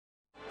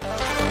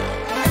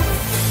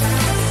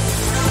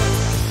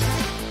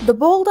The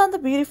Bold and the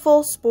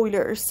Beautiful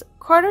spoilers,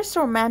 Carter's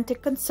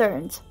romantic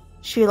concerns,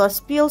 Sheila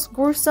spills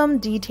gruesome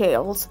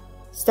details,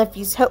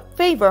 Steffi's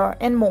favor,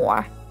 and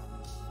more.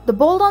 The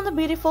Bold and the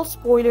Beautiful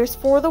spoilers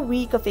for the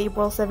week of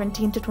April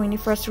 17 to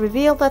 21st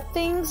reveal that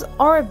things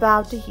are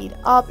about to heat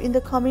up in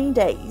the coming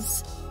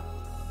days.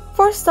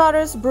 For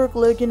starters, Brooke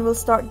Logan will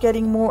start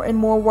getting more and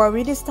more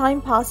worried as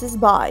time passes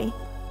by.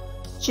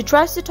 She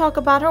tries to talk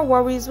about her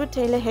worries with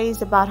Taylor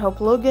Hayes about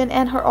Hope Logan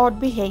and her odd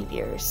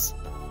behaviors.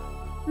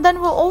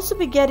 Then we'll also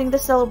be getting the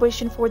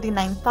celebration for the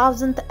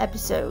 9,000th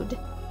episode.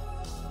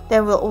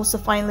 Then we'll also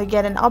finally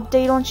get an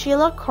update on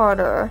Sheila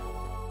Carter.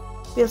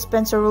 Bill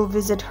Spencer will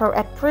visit her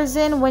at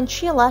prison when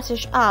she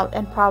lashes out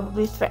and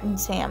probably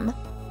threatens him.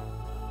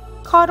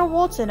 Carter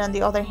Walton, on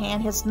the other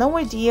hand, has no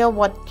idea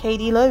what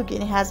Katie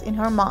Logan has in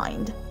her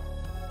mind.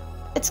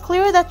 It's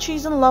clear that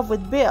she's in love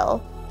with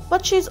Bill,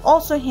 but she's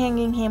also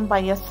hanging him by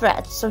a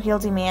thread, so he'll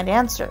demand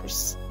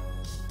answers.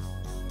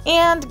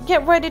 And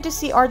get ready to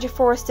see RJ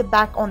Forrester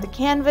back on the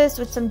canvas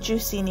with some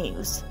juicy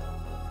news.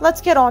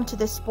 Let's get on to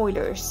the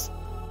spoilers.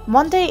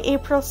 Monday,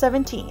 April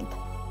 17th.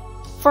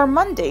 For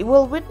Monday,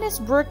 we'll witness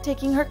Brooke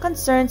taking her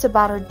concerns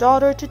about her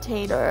daughter to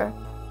Taylor.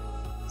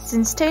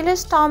 Since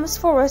Taylor's Thomas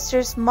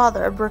Forrester's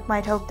mother, Brooke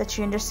might hope that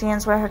she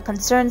understands where her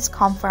concerns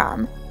come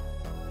from.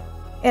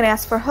 And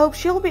as for Hope,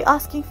 she'll be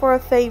asking for a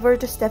favor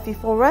to Steffi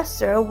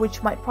Forrester,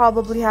 which might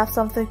probably have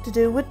something to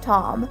do with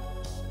Tom.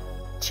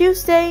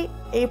 Tuesday,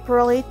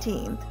 April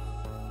 18th.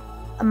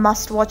 A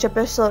must-watch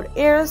episode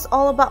airs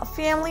all about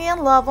family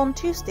and love on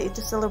Tuesday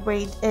to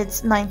celebrate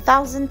its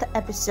 9,000th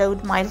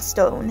episode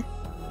milestone.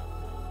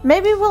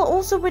 Maybe we'll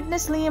also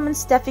witness Liam and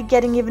Steffi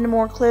getting even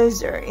more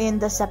closer in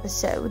this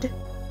episode.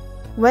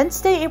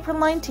 Wednesday, April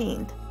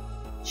 19th.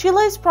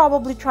 Sheila is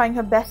probably trying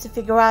her best to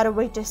figure out a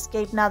way to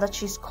escape now that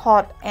she's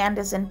caught and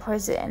is in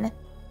prison.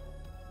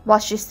 While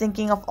she's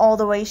thinking of all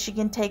the ways she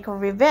can take her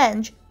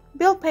revenge,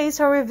 Bill pays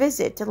her a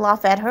visit to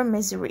laugh at her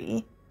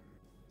misery.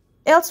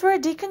 Elsewhere,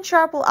 Deacon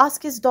Sharp will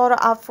ask his daughter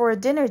out for a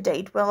dinner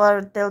date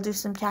where they'll do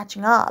some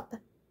catching up.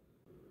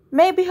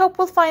 Maybe Hope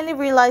will finally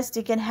realize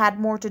Deacon had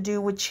more to do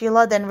with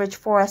Sheila than Rich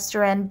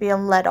Forrester and Bill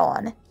let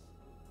on.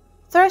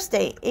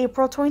 Thursday,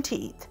 April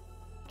 20th.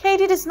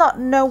 Katie does not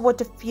know what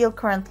to feel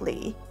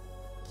currently.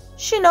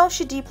 She knows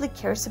she deeply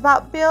cares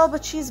about Bill,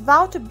 but she's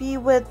vowed to be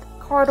with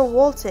Carter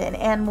Walton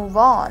and move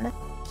on.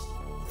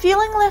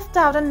 Feeling left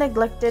out and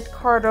neglected,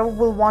 Carter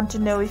will want to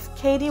know if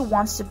Katie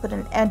wants to put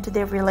an end to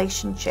their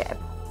relationship.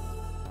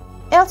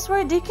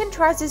 Elsewhere, Deacon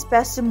tries his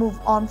best to move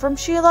on from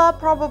Sheila,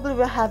 probably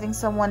by having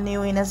someone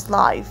new in his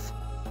life.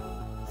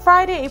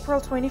 Friday, April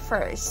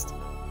 21st.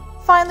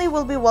 Finally,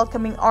 we'll be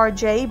welcoming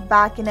RJ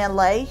back in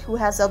LA, who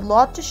has a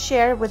lot to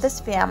share with his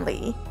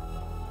family.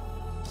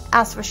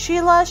 As for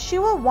Sheila, she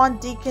will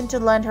want Deacon to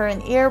lend her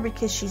an ear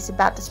because she's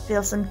about to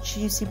spill some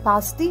juicy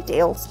past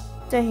details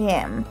to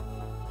him.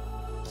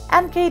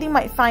 And Katie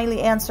might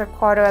finally answer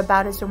Carter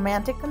about his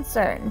romantic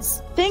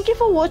concerns. Thank you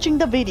for watching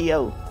the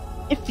video.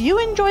 If you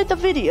enjoyed the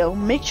video,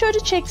 make sure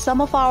to check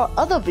some of our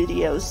other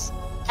videos.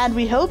 And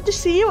we hope to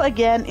see you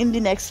again in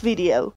the next video.